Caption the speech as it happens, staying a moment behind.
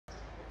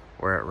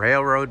We're at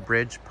Railroad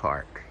Bridge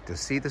Park to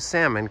see the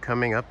salmon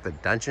coming up the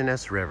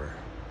Dungeness River.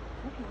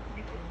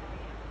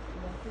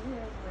 We're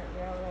at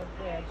Railroad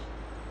Bridge.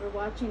 We're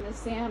watching the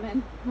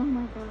salmon. Oh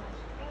my gosh.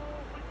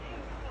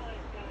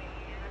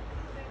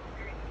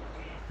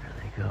 There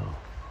they go.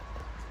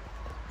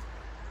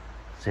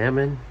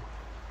 Salmon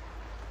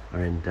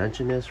are in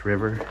Dungeness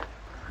River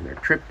on their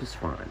trip to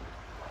spawn.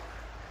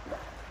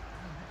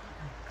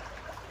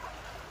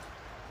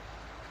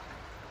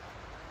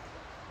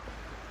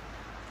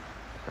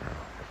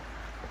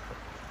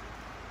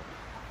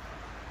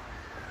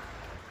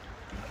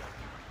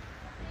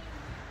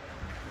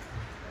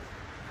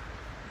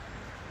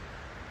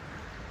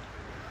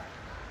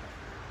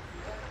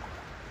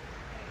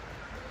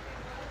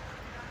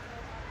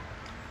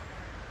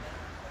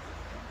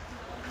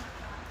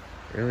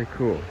 Really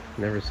cool.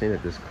 Never seen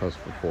it this close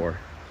before.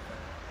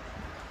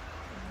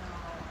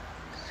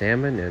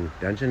 Salmon in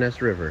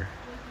Dungeness River.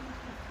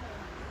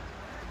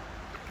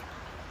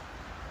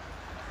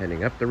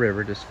 Heading up the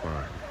river to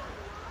spawn.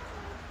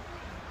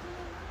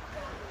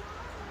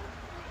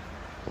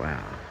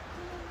 Wow.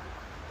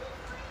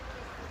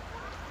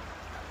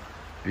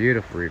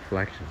 Beautiful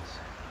reflections.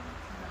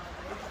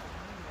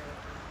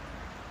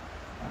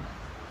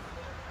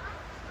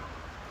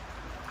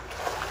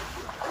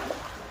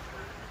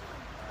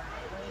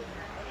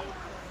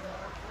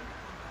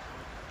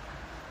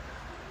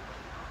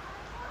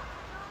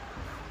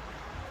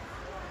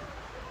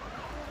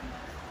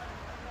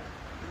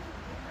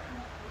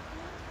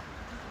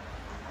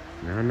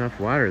 Not enough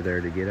water there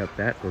to get up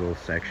that little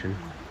section.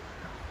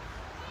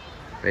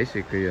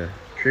 Basically a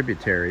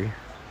tributary.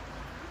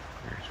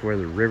 It's where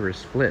the river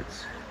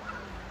splits.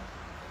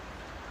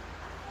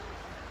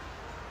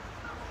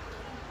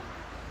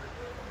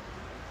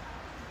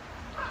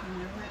 You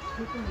know what?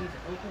 People need to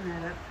open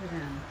that up for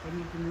them. They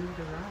need to move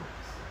the rocks.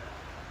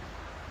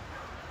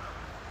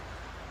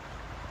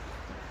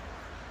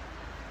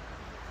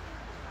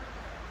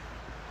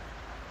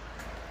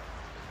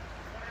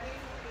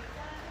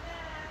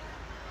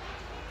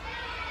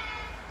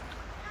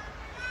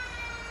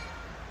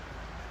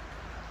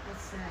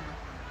 That's sad.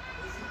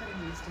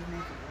 Somebody needs to make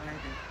it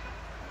wider.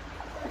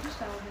 They're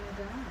just all gonna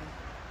die.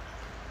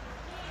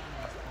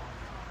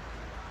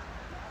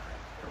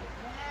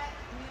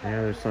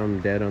 Yeah, there's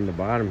some dead on the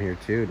bottom here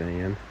too,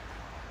 Diane.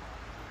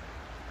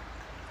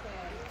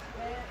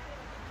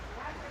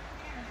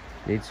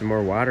 Need some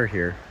more water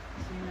here.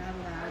 So you're not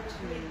allowed to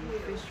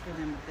fish for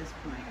them at this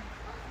point.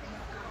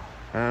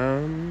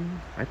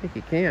 I think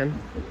you can.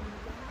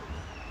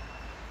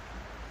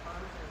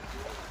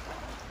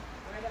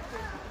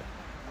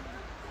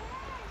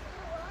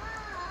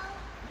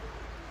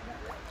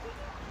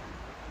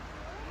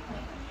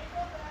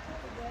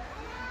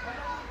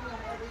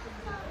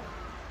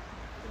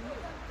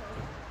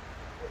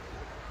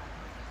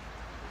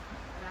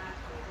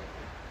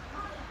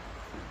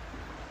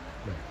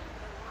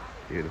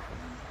 Beautiful.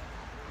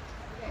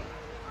 I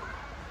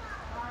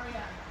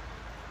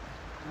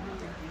don't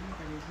think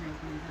anybody's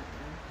making it up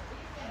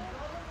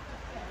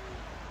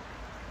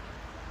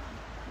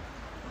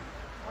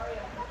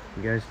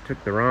there. You guys took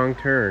the wrong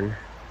turn.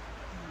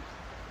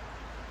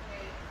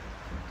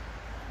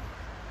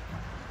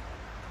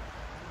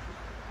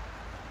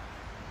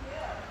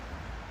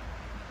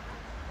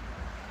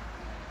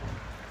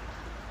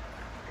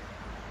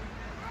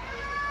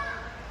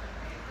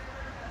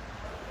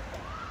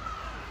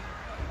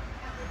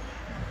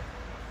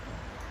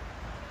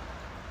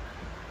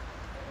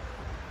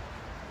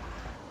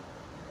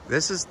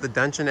 This is the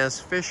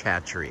Dungeness Fish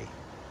Hatchery.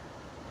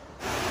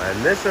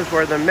 And this is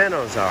where the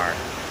minnows are.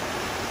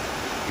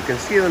 You can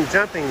see them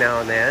jumping now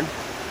and then.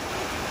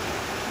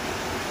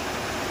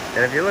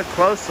 And if you look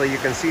closely, you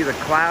can see the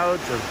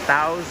clouds of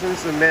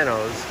thousands of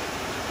minnows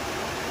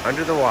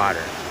under the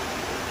water.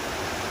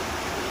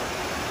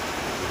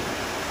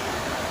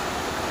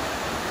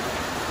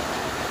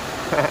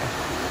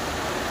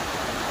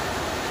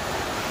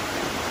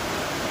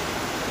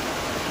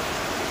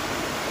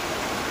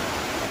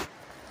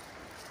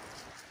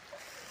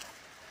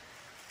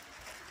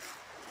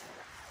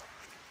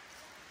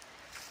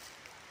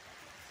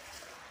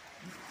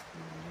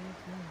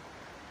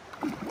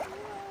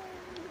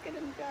 Look at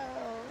him go.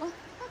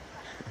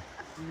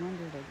 No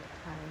wonder they get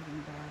tired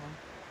and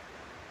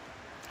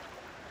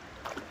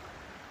die.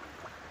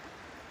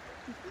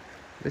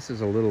 This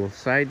is a little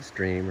side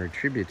stream or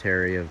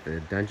tributary of the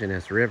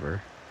Dungeness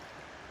River.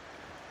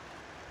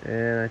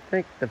 And I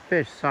think the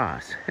fish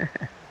sauce.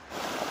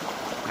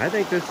 I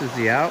think this is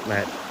the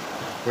outlet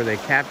where they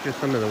capture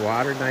some of the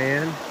water,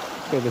 Diane.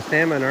 So the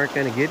salmon aren't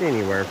going to get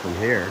anywhere from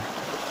here.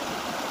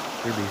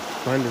 It'd be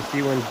fun to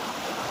see one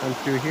come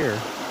through here.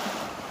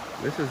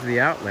 This is the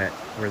outlet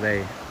where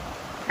they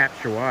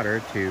capture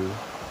water to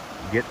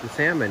get the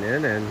salmon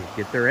in and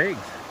get their eggs.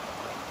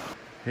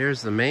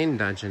 Here's the main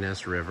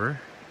Dungeness River,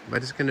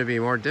 but it's going to be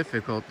more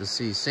difficult to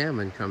see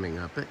salmon coming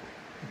up it.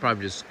 You'll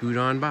probably just scoot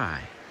on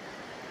by.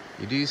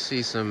 You do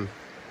see some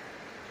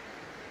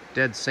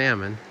dead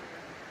salmon.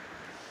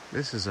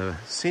 This is a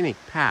scenic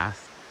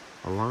path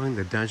along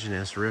the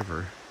Dungeness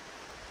River.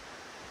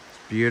 It's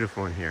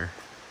beautiful in here.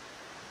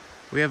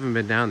 We haven't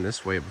been down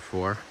this way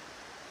before.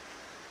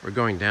 We're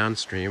going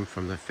downstream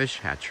from the fish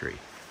hatchery.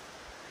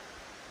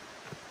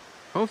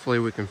 Hopefully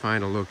we can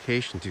find a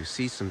location to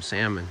see some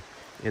salmon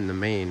in the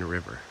main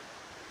river.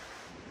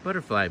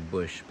 Butterfly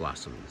bush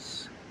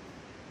blossoms.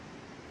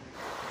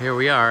 Here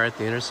we are at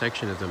the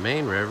intersection of the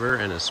main river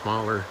and a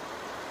smaller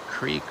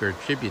creek or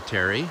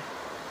tributary.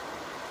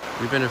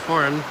 We've been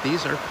informed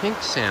these are pink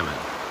salmon.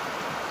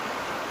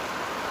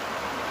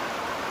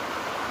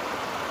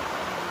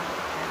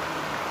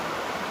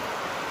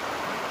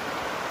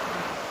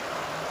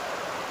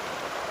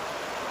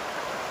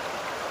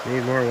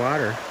 Need more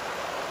water.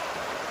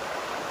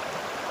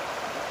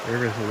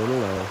 River's a little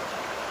low.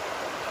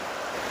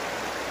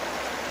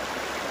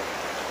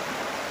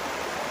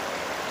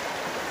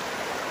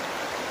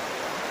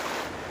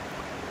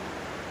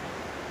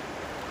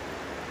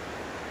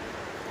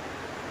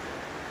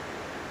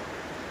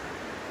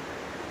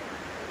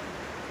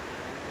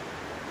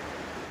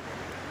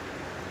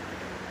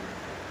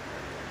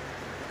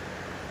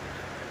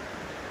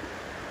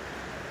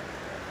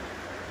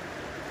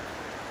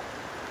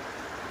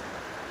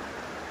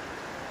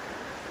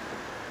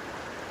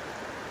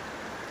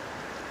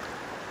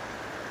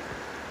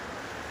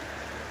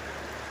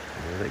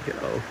 There they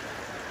go.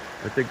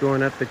 But they're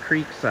going up the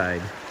creek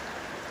side.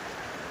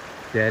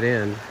 Dead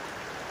end.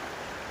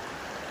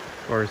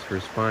 Of course, for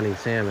spawning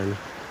salmon,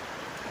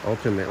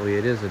 ultimately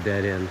it is a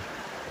dead end.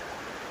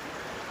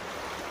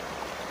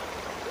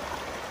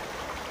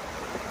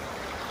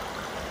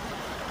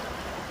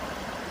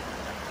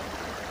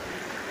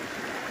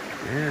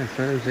 Yeah,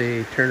 sometimes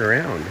they turn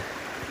around.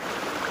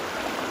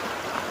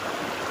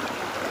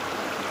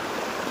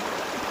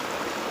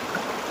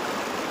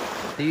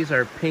 These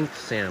are pink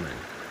salmon.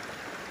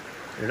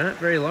 They're not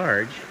very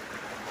large.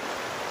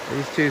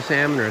 These two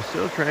salmon are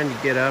still trying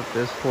to get up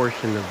this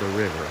portion of the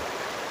river.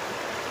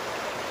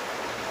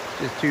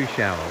 It's just too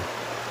shallow.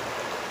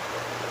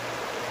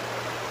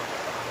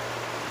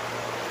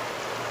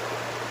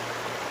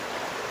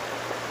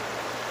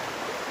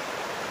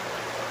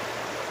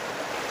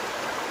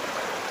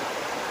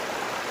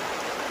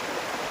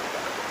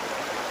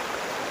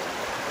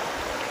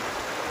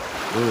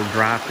 A little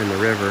drop in the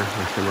river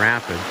with some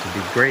rapids. It'd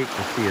be great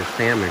to see a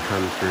salmon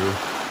come through.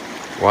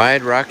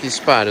 Wide rocky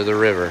spot of the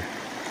river.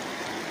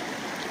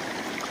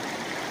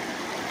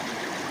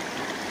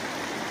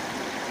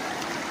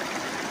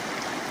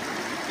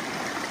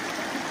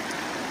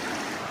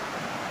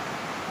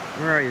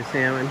 Where are you,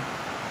 salmon?